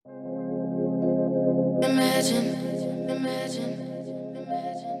That's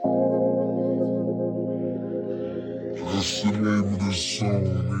the name of this song,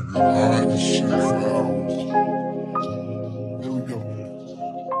 nigga. Hide this shit for hours. Here we go.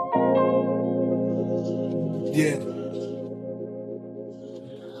 Yeah.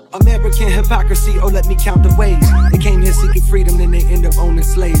 American hypocrisy, oh let me count the ways they came here seeking freedom, then they end up owning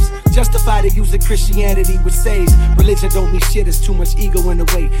slaves. Justify the use of Christianity with saves. Religion don't mean shit, there's too much ego in the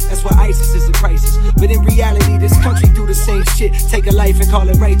way. That's why ISIS is a crisis. But in reality, this country do the same shit. Take a life and call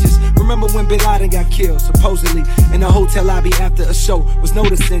it righteous. Remember when Bin Laden got killed, supposedly in a hotel lobby after a show. Was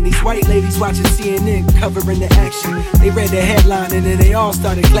noticing these white ladies watching CNN covering the action. They read the headline and then they all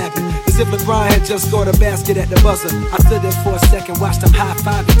started clapping, as if LeBron had just scored a basket at the buzzer. I stood there for a second, watched them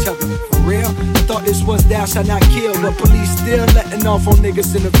high-five each other. For real? I thought this was thou shalt not kill, but police still letting off on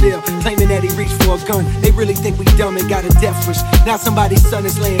niggas in the field, claiming that he reached for a gun. They really think we dumb and got a death wish. Now somebody's son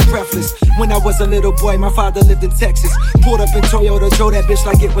is laying breathless. When I was a little boy, my father lived in Texas. Pulled up in Toyota, drove that bitch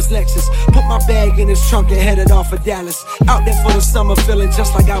like it was Lexus. Put my bag in his trunk and headed off for Dallas. Out there for the summer, feeling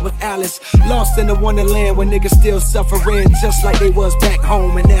just like I was Alice. Lost in the wonderland where niggas still suffering, just like they was back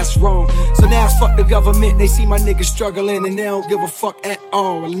home, and that's wrong. So now it's fuck the government, they see my niggas struggling and they don't give a fuck at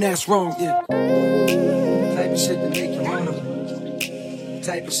all, and that's wrong, yeah. Type of shit that make you wanna,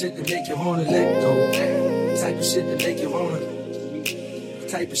 type of shit that make you wanna let go, type of shit that make you wanna,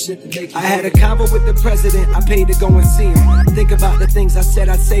 type of shit that make you wanna. I had a convo with the president, I paid to go and see him. Think about the things I said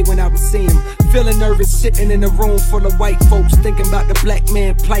I'd say when I would see him. Feeling nervous, sitting in a room full of white folks, thinking about the black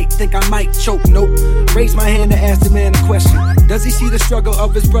man plight, think I might choke, nope. Raise my hand to ask the man a question. Does he see the struggle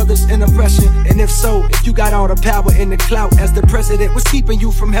of his brothers in oppression? And if so, if you got all the power and the clout as the president, what's keeping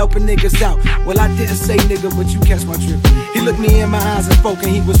you from helping niggas out? Well, I didn't say nigga, but you catch my drift. He looked me in my eyes and spoke,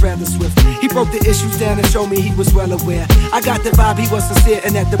 and he was rather swift. He broke the issues down and showed me he was well aware. I got the vibe, he was sincere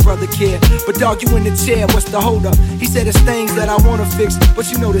and that the brother cared. But dog, you in the chair, what's the hold up? He said it's things that I wanna fix, but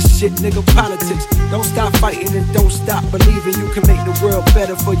you know this shit, nigga, politics. Don't stop fighting and don't stop believing you can make the world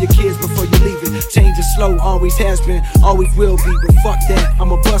better for your kids before you leave it. Change is slow, always has been, always will be, but fuck that,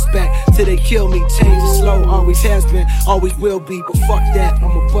 I'ma bust back till they kill me. Change is slow, always has been, always will be, but fuck that,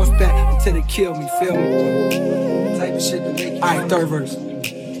 I'ma bust back until they kill me, feel me? Type of shit that make you alright, third verse.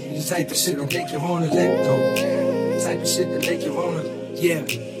 The type of shit that make you wanna let go. Type of shit that make you wanna, yeah.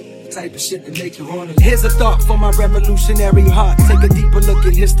 Type of shit that make you wanna. Here's a thought for my revolutionary heart. Take a deeper look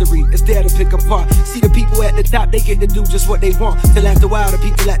at history, it's there to pick apart. See the people at the top, they get to do just what they want. Till after a while, the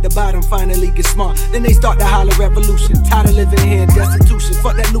people at the bottom finally get smart. Then they start to holler revolution. Tired of living here in destitution.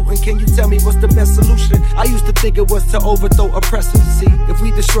 Fuck that looting, can you tell me what's the best solution? I used to think it was to overthrow oppressors. See, if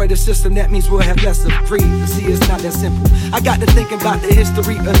we destroy the system, that means we'll have less of greed. But see, it's not that simple. I got to thinking about the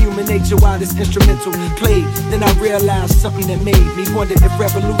history of human nature while this instrumental played. Then I realized something that made me wonder if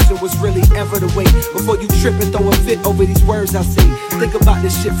revolution was really ever the way. Before you trip and throw a fit over these words I say, think about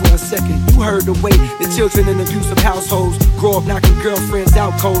this shit for a second. You heard the way the children in abusive households grow up knocking girlfriends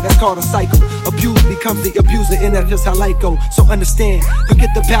out cold. That's called a cycle. Abuse becomes the abuser, and that's just how life goes. So understand, forget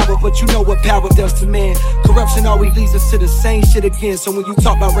the power, but you know what power does to man. Corruption always leads us to the same shit again. So when you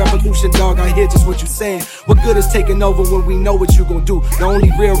talk about revolution, dog, I hear just what you're saying. What good is taking over when we know what you gon' do? The only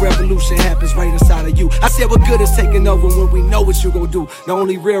real revolution happens right inside of you. I said what good is taking over when we know what you gon' do? The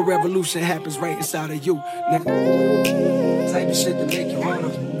only real revolution happens right inside of you, nigga. Type of shit that make you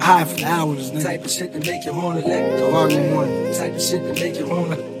wanna high for hours, nigga. Type of shit that make you wanna let go. Volume 1. Type of shit that make you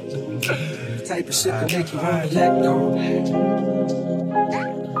wanna. Type of shit that make you wanna let go.